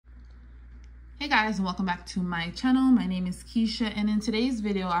Hey guys, and welcome back to my channel. My name is Keisha, and in today's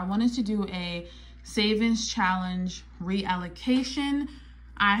video I wanted to do a savings challenge reallocation.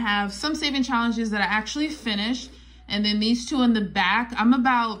 I have some saving challenges that I actually finished, and then these two in the back, I'm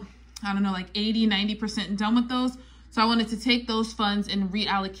about, I don't know, like 80-90% done with those. So I wanted to take those funds and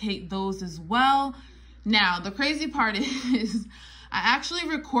reallocate those as well. Now, the crazy part is I actually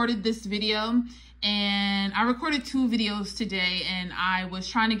recorded this video, and I recorded 2 videos today, and I was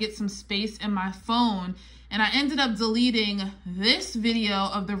trying to get some space in my phone, and I ended up deleting this video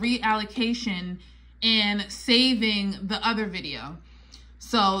of the reallocation and saving the other video.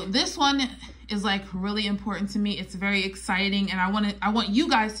 So this one is like really important to me. It's very exciting, and I want you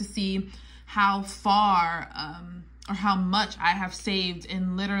guys to see how far or how much I have saved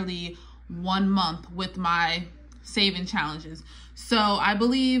in literally 1 month with my saving challenges. So I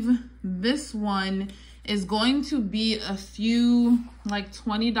believe this one is going to be a few, like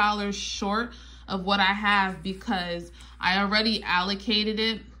 $20 short of what I have, because I already allocated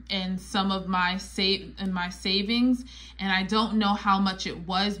it in some of my savings, and I don't know how much it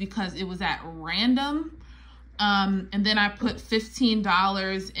was because it was at random. And then I put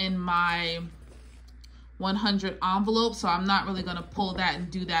 $15 in my 100 envelope, so I'm not really gonna pull that and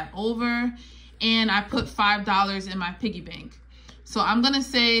do that over. And I put $5 in my piggy bank. So I'm gonna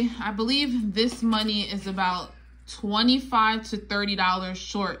say, I believe this money is about $25 to $30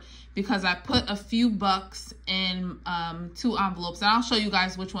 short, because I put a few bucks in 2 envelopes, and I'll show you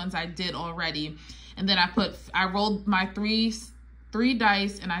guys which ones I did already. And then I rolled my three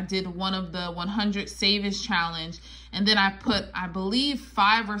dice, and I did one of the 100 savings challenge. And then I put, I believe,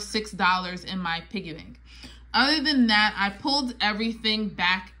 $5 or $6 in my piggy bank. Other than that, I pulled everything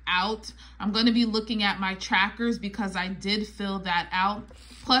back out. I'm going to be looking at my trackers because I did fill that out.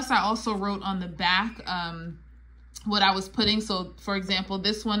 Plus, I also wrote on the back what I was putting. So, for example,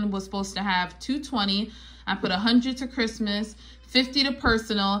 this one was supposed to have $220. I put $100 to Christmas, $50 to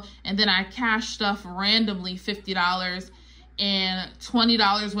personal, and then I cashed stuff randomly, $50, and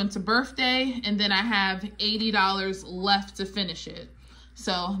 $20 went to birthday, and then I have $80 left to finish it.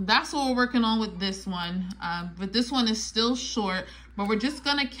 So that's what we're working on with this one. But this one is still short, but we're just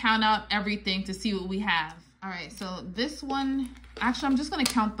gonna count out everything to see what we have. All right, so this one, actually, I'm just gonna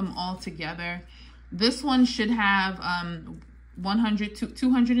count them all together. This one should have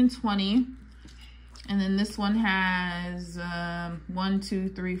 220. And then this one has 1, 2,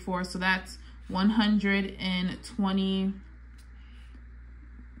 3, 4. So that's 120,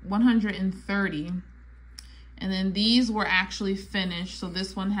 130. And then these were actually finished. So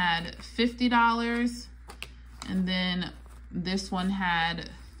this one had $50, and then this one had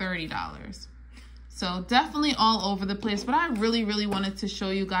 $30. So definitely all over the place, but I really wanted to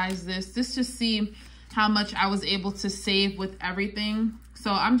show you guys this just to see how much I was able to save with everything.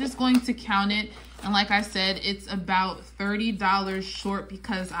 So I'm just going to count it. And like I said, it's about $30 short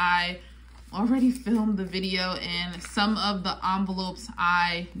because I already filmed the video, and some of the envelopes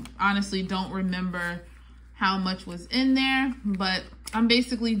I honestly don't remember how much was in there, but I'm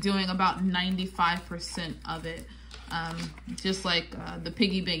basically doing about 95% of it. Just like the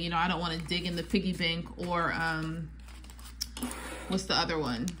piggy bank, you know, I don't want to dig in the piggy bank, or what's the other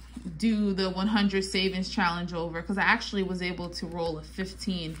one? Do the 100 savings challenge over, because I actually was able to roll a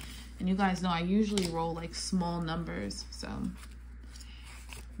 15, and you guys know I usually roll like small numbers. So,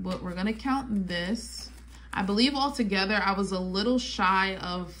 but we're gonna count this. I believe altogether I was a little shy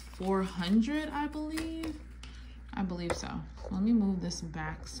of 400, I believe so. Let me move this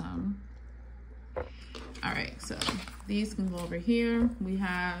back some. All right, so these can go over here. We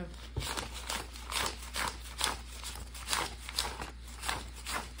have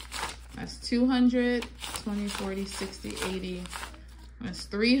that's 200, 20, 40, 60, 80. That's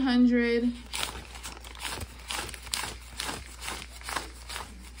 300.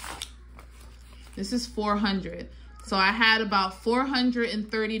 This is 400. So I had about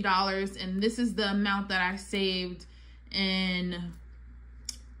 $430, and this is the amount that I saved in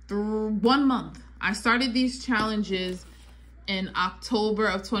 1 month. I started these challenges in October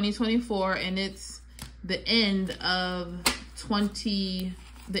of 2024, and it's the end of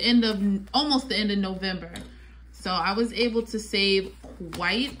almost the end of November. So I was able to save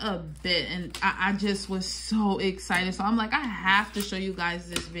quite a bit, and I just was so excited. So I'm like, I have to show you guys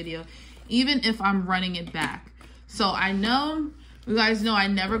this video, even if I'm running it back. So I know, you guys know I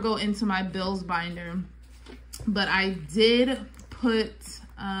never go into my bills binder, but I did put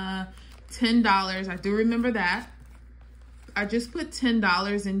 $10. I do remember that. I just put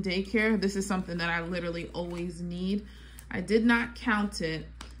 $10 in daycare. This is something that I literally always need. I did not count it,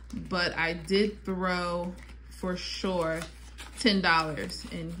 but I did throw for sure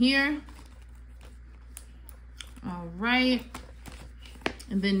 $10 in here. All right.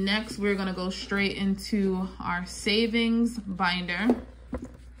 And then next we're gonna go straight into our savings binder.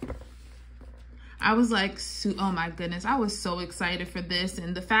 I was like, oh my goodness, I was so excited for this.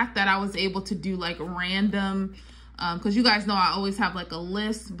 And the fact that I was able to do like random, because you guys know I always have like a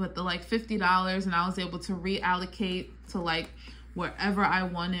list, but the like $50, and I was able to reallocate to like wherever I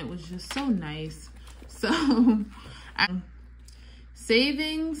wanted was just so nice. So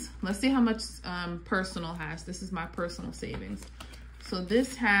savings, let's see how much personal has. This is my personal savings. So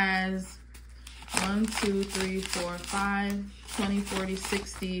this has 1, 2, 3, 4, 5, 20, 40,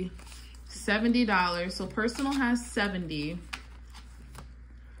 60, $70. So personal has 70.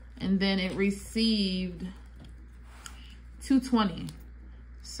 And then it received 220.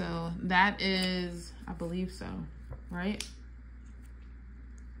 So that is, I believe so, right?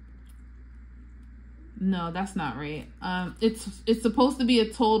 No, that's not right. It's supposed to be a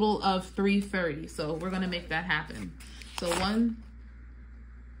total of 330. So we're gonna make that happen. So 1,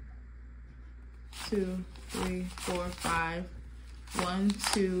 2, 3, 4, 5. 1,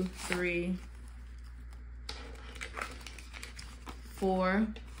 2, 3, 4,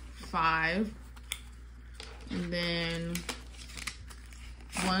 5. And then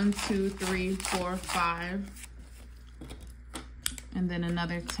 1, 2, 3, 4, 5. And then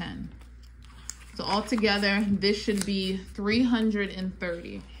another 10. So altogether, this should be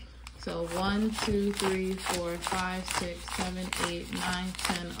 330. So 1, 2, 3, 4, 5, 6, 7, 8, 9,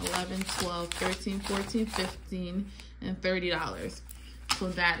 10, 11, 12, 13, 14, 15, and $30. So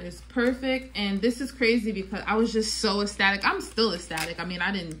that is perfect. And this is crazy because I was just so ecstatic. I'm still ecstatic. I mean,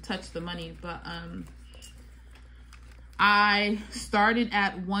 I didn't touch the money, but I started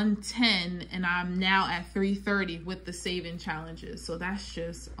at 110 and I'm now at 330 with the saving challenges. So that's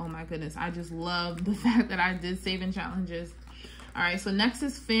just, oh my goodness. I just love the fact that I did saving challenges. All right, so next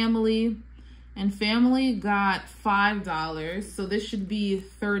is family, and family got $5. So this should be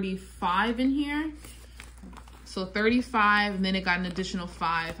 35 in here. So 35, and then it got an additional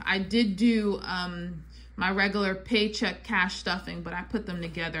 5. I did do my regular paycheck cash stuffing, but I put them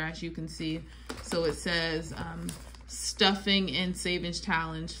together as you can see. So it says stuffing and savings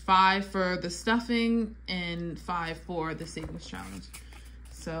challenge, 5 for the stuffing and 5 for the savings challenge.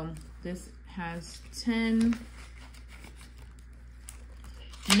 So this has 10.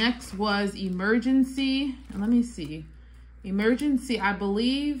 Next was emergency. And let me see. Emergency, I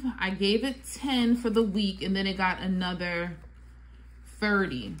believe I gave it 10 for the week, and then it got another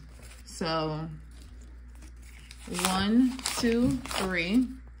 30. So 1, 2, 3.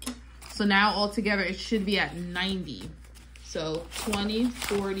 So now altogether it should be at 90. So 20,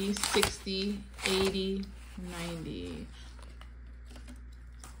 40, 60, 80, 90.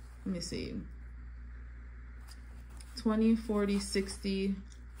 Let me see. 20, 40, 60.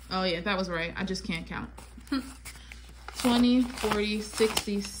 Oh yeah, that was right. I just can't count. 20, 40,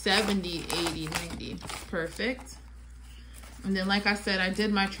 60, 70, 80, 90. Perfect. And then like I said, I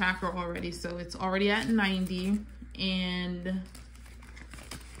did my tracker already, so it's already at 90. And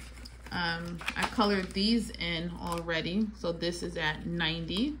I colored these in already, so this is at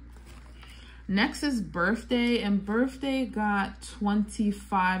 90. Next is birthday, and birthday got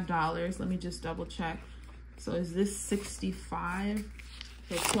 $25. Let me just double check. So is this 65?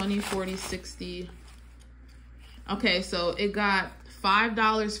 So 20, 40, 60. Okay, so it got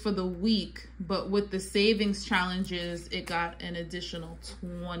 $5 for the week, but with the savings challenges, it got an additional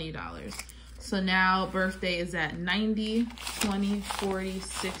 $20. So now birthday is at 90, 20, 40,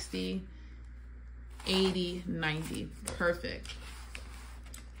 60, 80, 90. Perfect.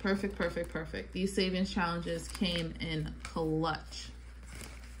 Perfect, perfect, perfect. These savings challenges came in clutch.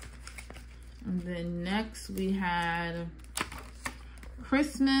 And then next we had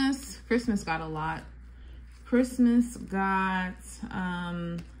Christmas. Christmas got a lot. Christmas got,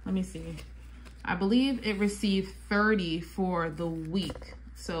 let me see. I believe it received 30 for the week.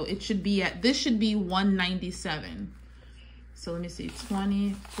 So it should be at, this should be 197. So let me see,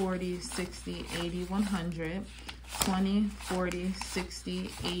 20, 40, 60, 80, 100, 20, 40, 60,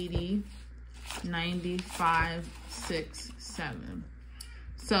 80, 95, 6, 7.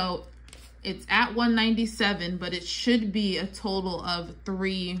 So it's at 197, but it should be a total of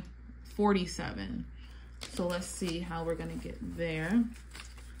 347. So let's see how we're gonna get there.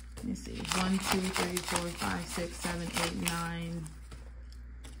 Let me see, 1, 2, 3, 4, 5, 6, 7, 8, 9,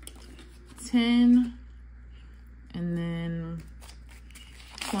 10, and then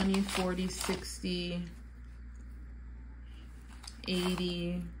 20, 40, 60,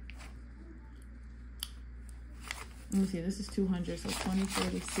 80. Let me see, this is 200, so 20,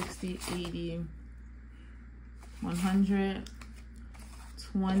 40, 60, 80, 100,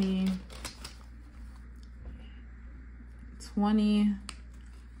 20, 20,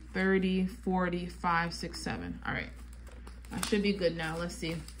 30, 40, 5, 6, 7. All right, I should be good now. Let's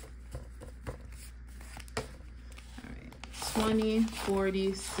see. All right, 20,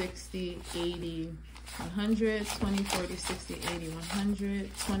 40, 60, 80, 100, 20, 40, 60, 80,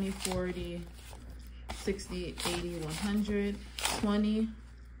 100, 20, 40, 60, 80, 100, 20,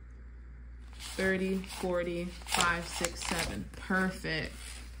 30, 40, 5, 6, 7. Perfect.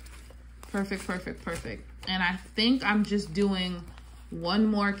 Perfect, perfect, perfect. And I think I'm just doing one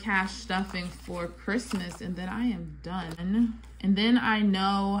more cash stuffing for Christmas and then I am done. And then I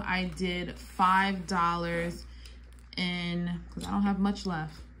know I did $5 in, because I don't have much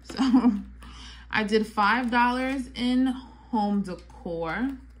left. So I did $5 in home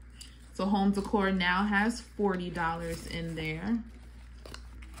decor. So home decor now has $40 in there.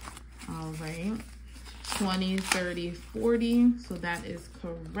 All right. 20, 30, 40. So that is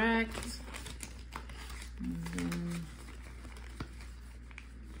correct. And then,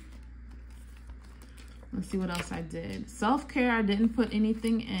 let's see what else I did. Self-care, I didn't put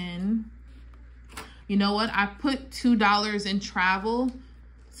anything in. You know what? I put $2 in travel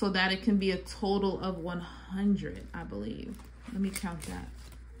so that it can be a total of 100, I believe. Let me count that.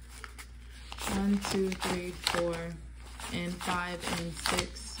 1, 2, 3, 4, and 5, and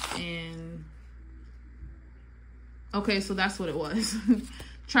 6, and... Okay, so that's what it was.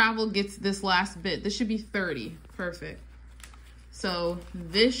 Travel gets this last bit. This should be 30. Perfect. So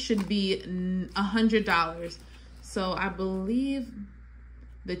this should be $100. So I believe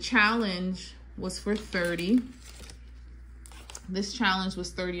the challenge was for 30. This challenge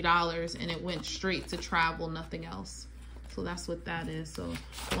was $30 and it went straight to travel, nothing else. So that's what that is. So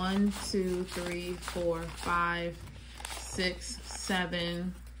 1, 2, 3, 4, 5, 6,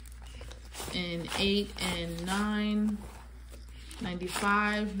 7, and 8, and 9,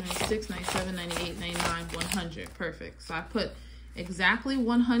 95, 96, 97, 98, 99, 100. Perfect. So I put exactly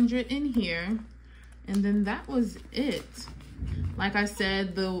 100 in here, and then that was it. Like I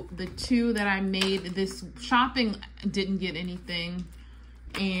said, the two that I made, this shopping didn't get anything,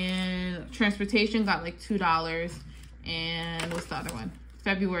 and transportation got like $2, and what's the other one?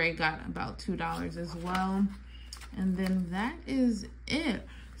 February got about $2 as well, and then that is it.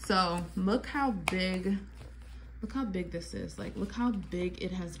 So look how big this is. Like, look how big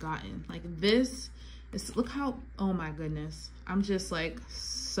it has gotten. Like, this is, look how, oh my goodness. I'm just like,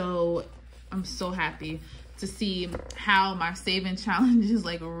 I'm so happy to see how my saving challenge is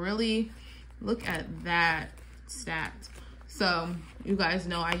like really, look at that stat. So you guys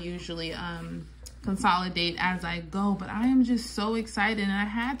know I usually consolidate as I go, but I am just so excited, and I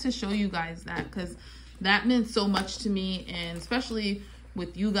had to show you guys that because that meant so much to me, and especially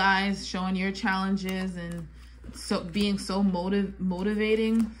with you guys showing your challenges and so being so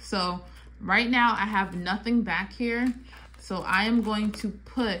motivating. So right now I have nothing back here, so I am going to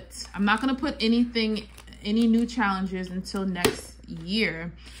put, I'm not going to put any new challenges until next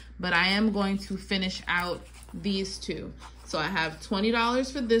year, but I am going to finish out these two. So I have $20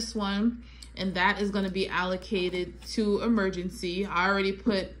 for this one, and that is going to be allocated to emergency. I already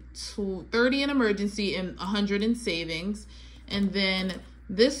put 30 in emergency and 100 in savings. And then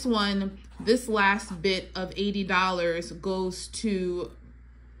this one, this last bit of $80 goes to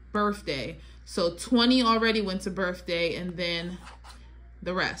birthday. So 20 already went to birthday, and then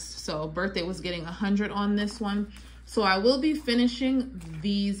the rest. So birthday was getting 100 on this one. So I will be finishing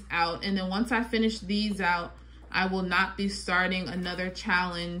these out. And then once I finish these out, I will not be starting another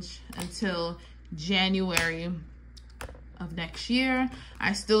challenge until January of next year.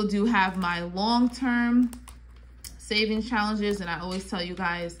 I still do have my long-term savings challenges, and I always tell you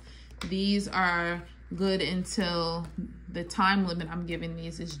guys these are good until the time limit I'm giving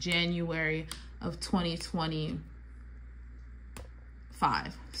these is January of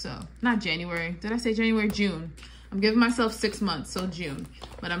 2025. So not January, did I say January? June. I'm giving myself 6 months, so June,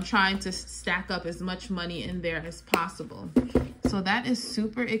 but I'm trying to stack up as much money in there as possible. So that is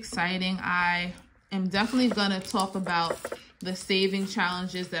super exciting. I am definitely gonna talk about the saving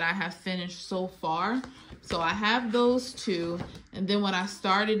challenges that I have finished so far. So I have those two, and then when I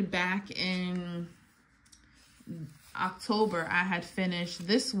started back in October, I had finished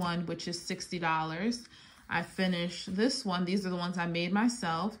this one, which is $60. I finished this one. These are the ones I made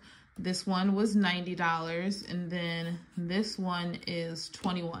myself. This one was $90, and then this one is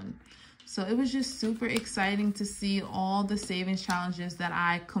 $21. So it was just super exciting to see all the savings challenges that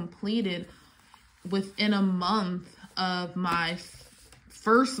I completed within a month of my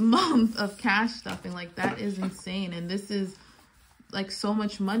first month of cash stuffing. Like, that is insane. And this is like so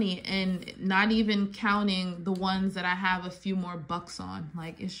much money, and not even counting the ones that I have a few more bucks on.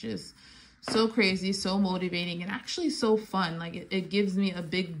 Like, it's just so crazy, so motivating, and actually so fun. Like it gives me a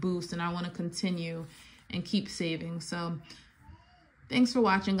big boost, and I want to continue and keep saving. So thanks for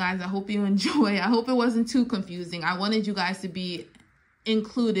watching, guys. I hope you enjoy. I hope it wasn't too confusing. I wanted you guys to be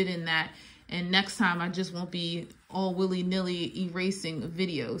included in that. And next time I just won't be all willy-nilly erasing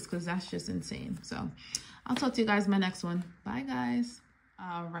videos, because that's just insane. So I'll talk to you guys in my next one. Bye, guys.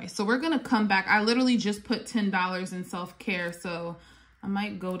 All right, so we're gonna come back. I literally just put $10 in self-care, so I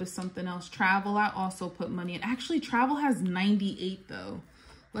might go to something else. Travel, I also put money in. Actually, travel has 98 though.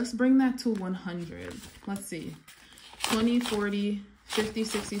 Let's bring that to 100. Let's see. 20, 40, 50,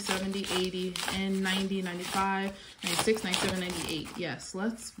 60, 70, 80, and 90, 95, 96, 97, 98. Yes,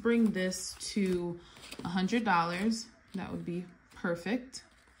 let's bring this to $100. That would be perfect.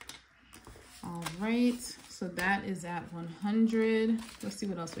 All right, so that is at 100. Let's see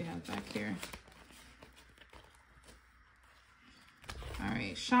what else we have back here. All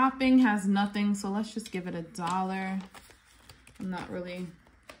right, shopping has nothing, so let's just give it $1. I'm not really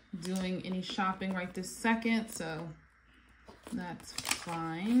doing any shopping right this second, so that's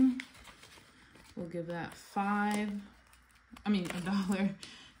fine. We'll give that $1.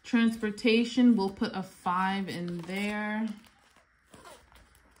 Transportation, we'll put a 5 in there.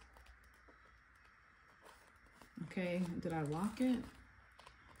 Okay, did I lock it?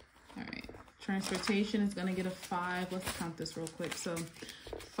 All right, transportation is gonna get a 5. Let's count this real quick. So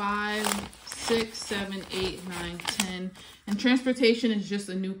 5, 6, 7, 8, 9, 10. And transportation is just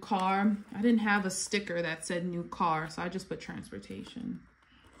a new car. I didn't have a sticker that said new car, so I just put transportation.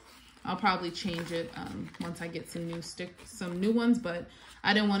 I'll probably change it once I get some new ones, but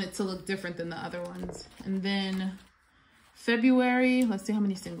I didn't want it to look different than the other ones. And then February, let's see how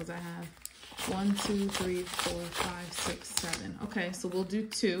many singles I have. 1, 2, 3, 4, 5, 6, 7. Okay, so we'll do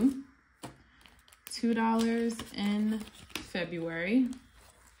 $2 in February.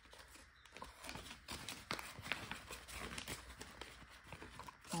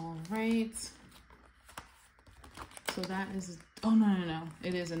 All right. So that is, oh, no.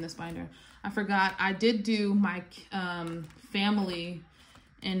 It is in this binder. I forgot. I did do my family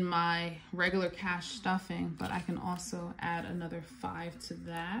in my regular cash stuffing, but I can also add another 5 to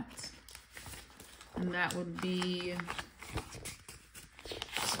that. And that would be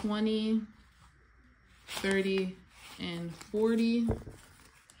 20, 30, and 40.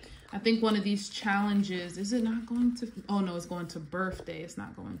 I think one of these challenges, is it not going to, oh no, it's going to birthday. It's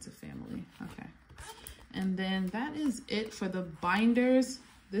not going to family. Okay. And then that is it for the binders.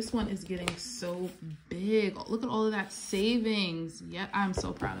 This one is getting so big. Look at all of that savings. Yeah, I'm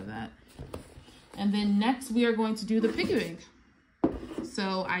so proud of that. And then next we are going to do the piggy bank.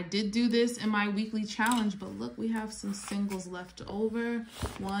 So I did do this in my weekly challenge, but look, we have some singles left over.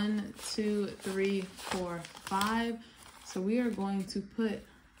 1, 2, 3, 4, 5. So we are going to put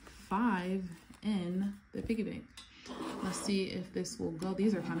 5 in the piggy bank. Let's see if this will go.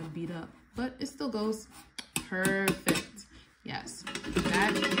 These are kind of beat up, but it still goes. Perfect. Yes,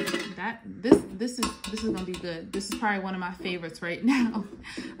 this is gonna be good. This is probably one of my favorites right now.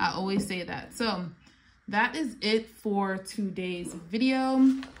 I always say that. So that is it for today's video.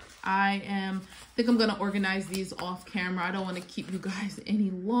 I think I'm gonna organize these off camera. I don't want to keep you guys any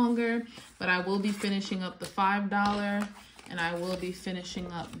longer, but I will be finishing up the $5 and I will be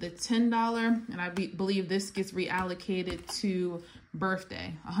finishing up the $10, and I believe this gets reallocated to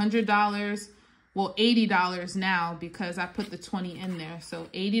birthday. $100. Well, $80 now because I put the 20 in there. So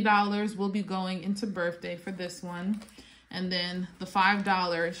 $80 will be going into birthday for this one. And then the $5,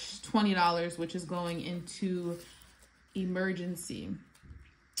 $20, which is going into emergency.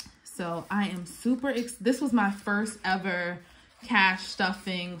 So I am super, this was my first ever cash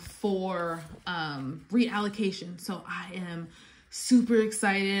stuffing for reallocation. So I am super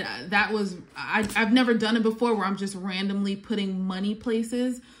excited. That was, I've never done it before where I'm just randomly putting money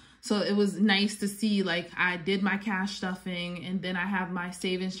places. So it was nice to see, like, I did my cash stuffing and then I have my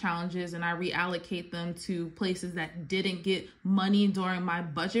savings challenges and I reallocate them to places that didn't get money during my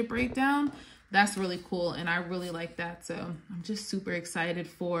budget breakdown. That's really cool. And I really like that. So I'm just super excited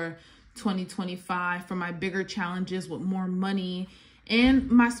for 2025 for my bigger challenges with more money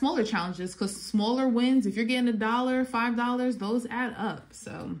and my smaller challenges, because smaller wins, if you're getting $1, $5, those add up.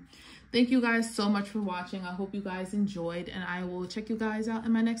 So thank you guys so much for watching. I hope you guys enjoyed, and I will check you guys out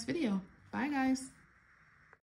in my next video. Bye, guys.